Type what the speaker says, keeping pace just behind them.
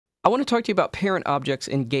I want to talk to you about parent objects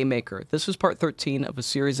in GameMaker. This is part 13 of a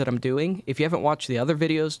series that I'm doing. If you haven't watched the other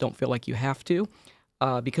videos, don't feel like you have to,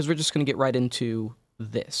 because we're just going to get right into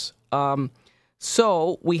this.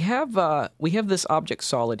 So we have this object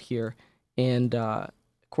solid here, and of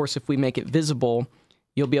course, if we make it visible,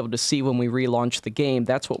 you'll be able to see when we relaunch the game.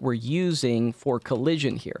 That's what we're using for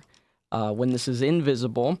collision here. When this is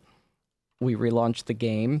invisible, we relaunch the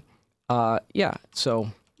game. Yeah,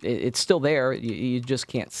 so it's still there. You just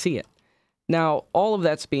can't see it. Now, all of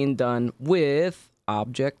that's being done with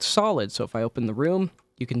object solid. So if I open the room,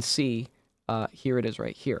 you can see here it is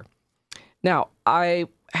right here. Now, I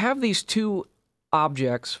have these two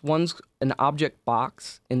objects. One's an object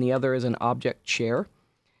box, and the other is an object chair.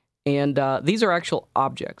 And these are actual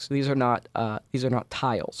objects. These are not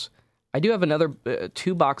tiles. I do have another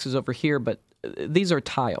two boxes over here, but these are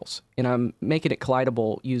tiles, and I'm making it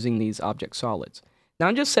collidable using these object solids. Now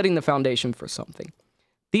I'm just setting the foundation for something.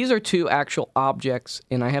 These are two actual objects,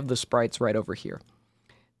 and I have the sprites right over here.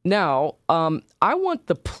 Now, I want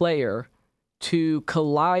the player to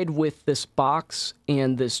collide with this box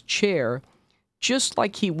and this chair just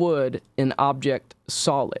like he would an object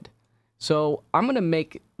solid. So I'm going to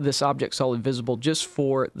make this object solid visible just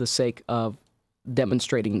for the sake of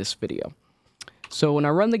demonstrating this video. So when I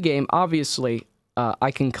run the game, obviously,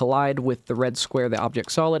 I can collide with the red square, the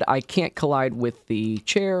object solid. I can't collide with the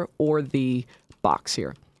chair or the box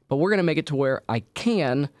here. But we're going to make it to where I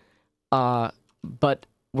can, but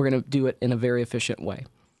we're going to do it in a very efficient way.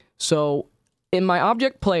 So in my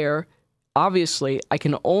object player, obviously, I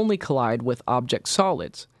can only collide with object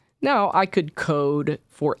solids. Now, I could code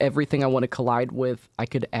for everything I want to collide with. I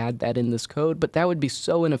could add that in this code, but that would be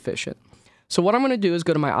so inefficient. So what I'm going to do is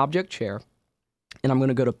go to my object chair, and I'm going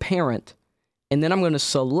to go to parent, and then I'm going to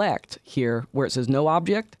select here where it says no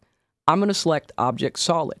object. I'm going to select object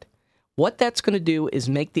solid. What that's going to do is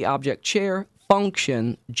make the object chair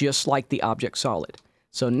function just like the object solid.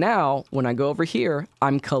 So now when I go over here,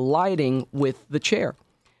 I'm colliding with the chair.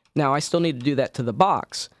 Now I still need to do that to the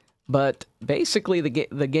box, but basically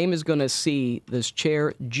the game is going to see this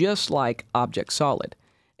chair just like object solid.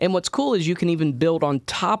 And what's cool is you can even build on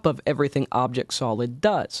top of everything object solid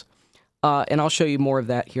does. And I'll show you more of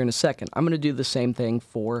that here in a second. I'm going to do the same thing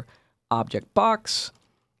for object box.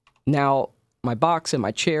 Now, my box and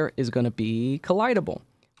my chair is going to be collidable,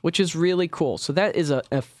 which is really cool. So that is an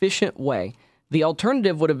efficient way. The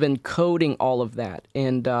alternative would have been coding all of that,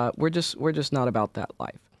 and we're just not about that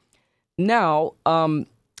life. Now, when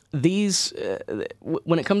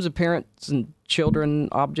it comes to parents and children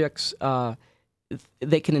objects,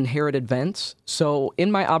 they can inherit events. So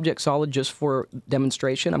in my object solid, just for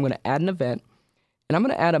demonstration, I'm going to add an event, and I'm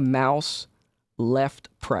going to add a mouse left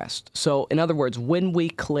pressed. So in other words, when we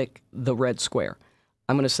click the red square,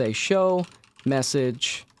 I'm going to say show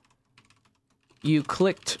message, you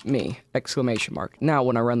clicked me, exclamation mark. Now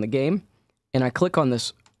when I run the game and I click on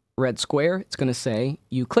this red square, it's going to say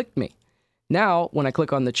you clicked me. Now when I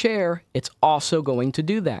click on the chair, it's also going to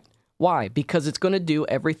do that. Why? Because it's going to do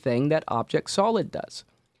everything that object solid does.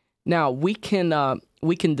 Now we can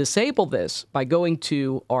disable this by going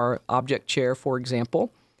to our object chair, for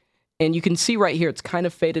example, and you can see right here it's kind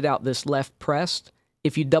of faded out this left pressed.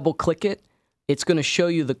 If you double click it, it's going to show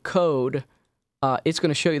you the code. It's going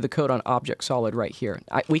to show you the code on object solid right here.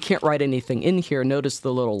 We can't write anything in here. Notice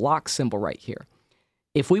the little lock symbol right here.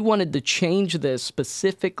 If we wanted to change this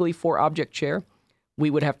specifically for object chair, we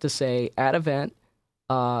would have to say add event,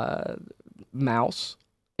 mouse,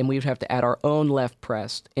 and we would have to add our own left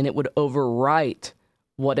pressed, and it would overwrite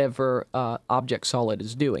whatever object solid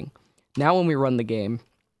is doing. Now when we run the game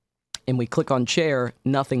and we click on chair,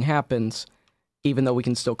 nothing happens, even though we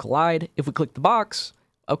can still collide. If we click the box,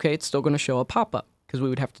 okay, it's still going to show a pop-up because we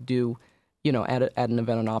would have to do, add an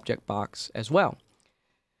event on object box as well.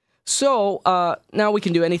 So now we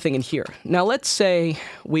can do anything in here. Now let's say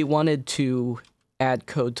we wanted to add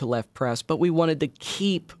code to left press, but we wanted to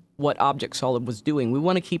keep what object solid was doing. We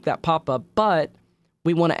want to keep that pop-up, but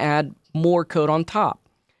we want to add more code on top.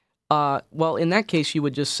 Well, in that case, you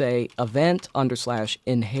would just say event /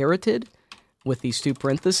 inherited with these two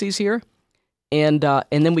parentheses here, and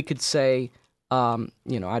then we could say, I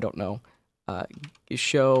don't know,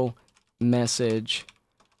 show message.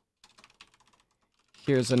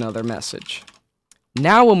 Here's another message.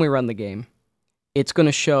 Now when we run the game, it's going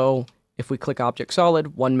to show, if we click object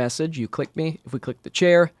solid, one message, you click me. If we click the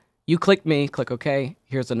chair, you click me, click OK,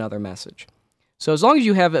 here's another message. So as long as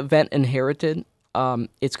you have event inherited,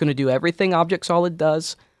 it's going to do everything object solid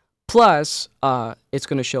does, plus it's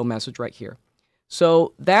going to show message right here.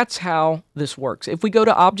 So that's how this works. If we go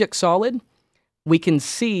to object solid, we can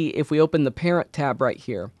see, if we open the parent tab right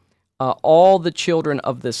here, all the children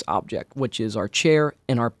of this object, which is our chair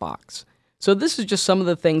and our box. So this is just some of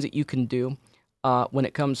the things that you can do when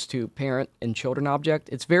it comes to parent and children object.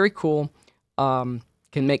 It's very cool, can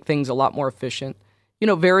make things a lot more efficient. You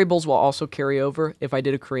know, variables will also carry over. If I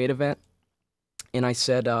did a create event and I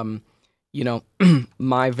said, you know,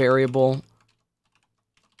 my variable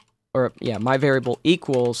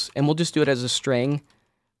equals, and we'll just do it as a string,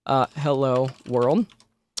 hello world.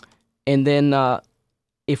 And then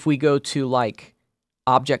if we go to like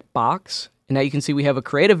object box, and now you can see we have a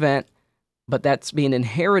create event, but that's being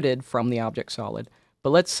inherited from the object solid. But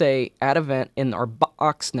let's say add event in our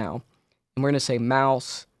box now, and we're going to say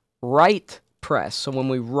mouse right press. So when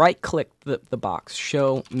we right click the box,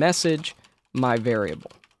 show message my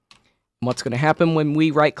variable. And what's going to happen when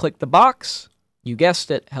we right click the box? You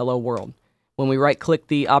guessed it, hello world. When we right click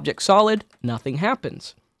the object solid, nothing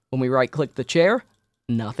happens. When we right click the chair,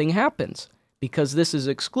 nothing happens, because this is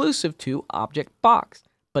exclusive to object box,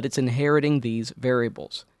 but it's inheriting these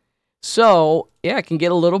variables. So, yeah, it can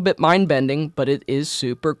get a little bit mind-bending, but it is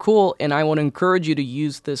super cool, and I want to encourage you to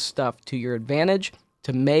use this stuff to your advantage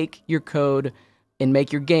to make your code and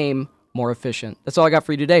make your game more efficient. That's all I got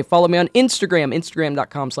for you today. Follow me on Instagram,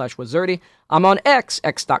 instagram.com/Wazirty. I'm on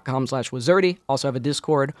x.com/Wazirty. Also have a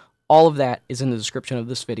Discord. All of that is in the description of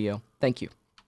this video. Thank you.